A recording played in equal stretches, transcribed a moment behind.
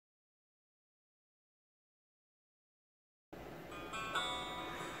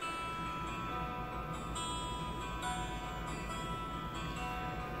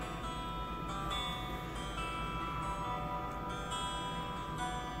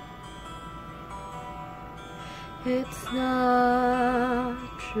It's not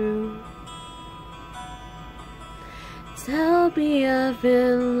true. Tell me I've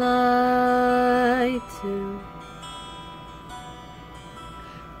been lied to.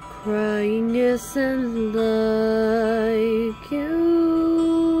 Crying isn't like you.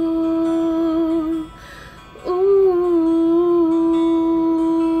 Ooh.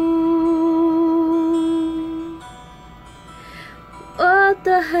 What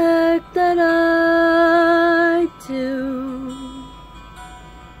the heck did I do?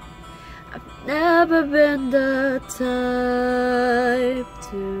 I've never been the type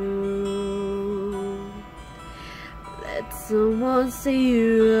to let someone see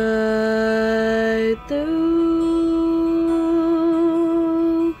you right through.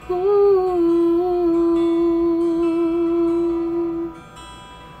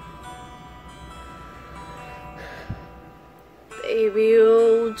 Baby,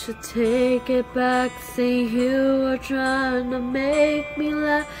 won't you take it back? Say you were trying to make me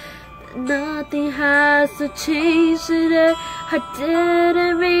laugh. Nothing has to change today. I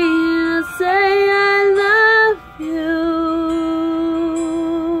didn't mean to say I love you.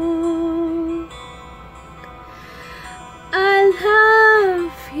 I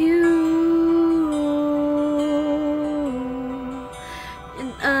love you,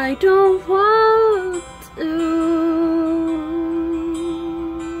 and I don't want to.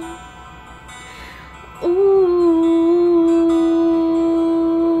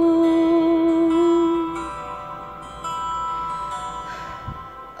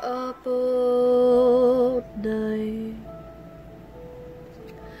 Up all night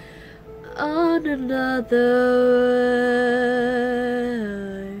on another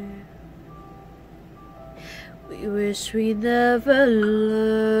way. We wish we never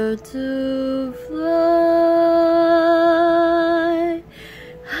learned to fly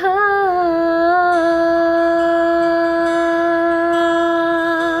high.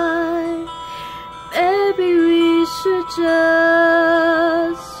 Maybe we should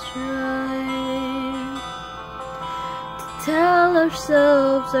just tell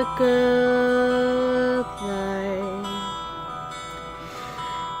ourselves a good lie.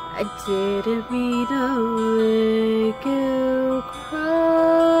 I didn't mean to make you cry.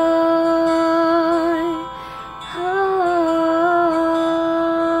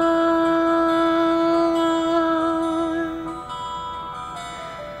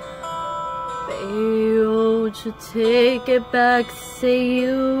 Baby, won't you take it back? Say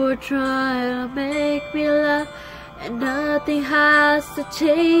you were trying to make me laugh, and nothing has to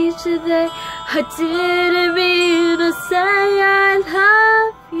change today. I didn't mean to say I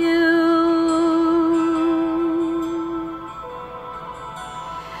love you.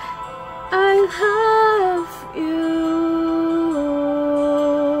 I love you,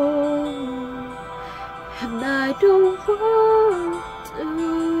 and I don't want to.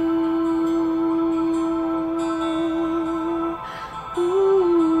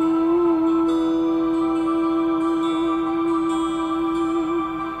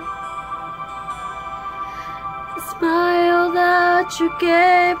 Smile that you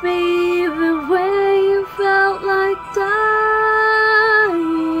gave me even when you felt like dying.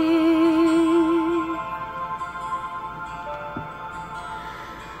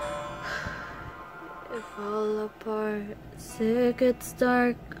 It fall apart, it gets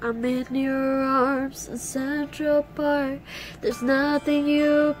dark. I'm in your arms in Central Park. There's nothing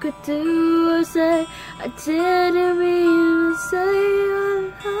you could do or say. I didn't mean to say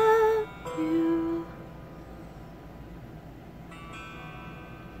I love you,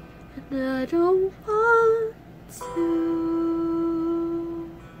 and I don't want to,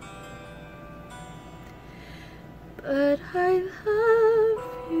 but I love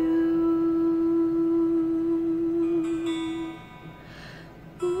you.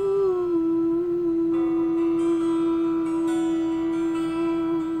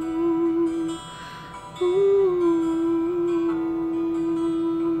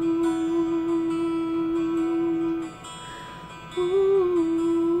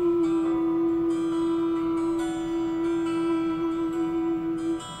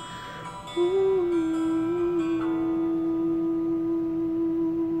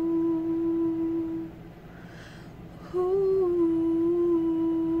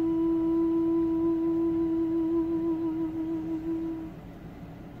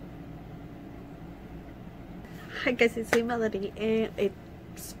 Hi guys, it's Melody, and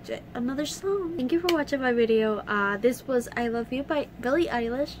it's another song. Thank you for watching my video. This was I Love You by Billie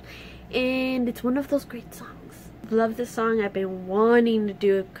Eilish, and it's one of those great songs. Love this song. I've been wanting to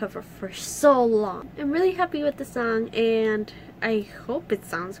do a cover for so long. I'm really happy with the song, and I hope it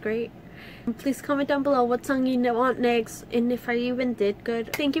sounds great. Please comment down below what song you want next and if I even did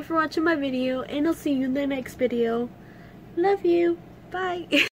good. Thank you for watching my video and I'll see you in the next video. Love you. Bye.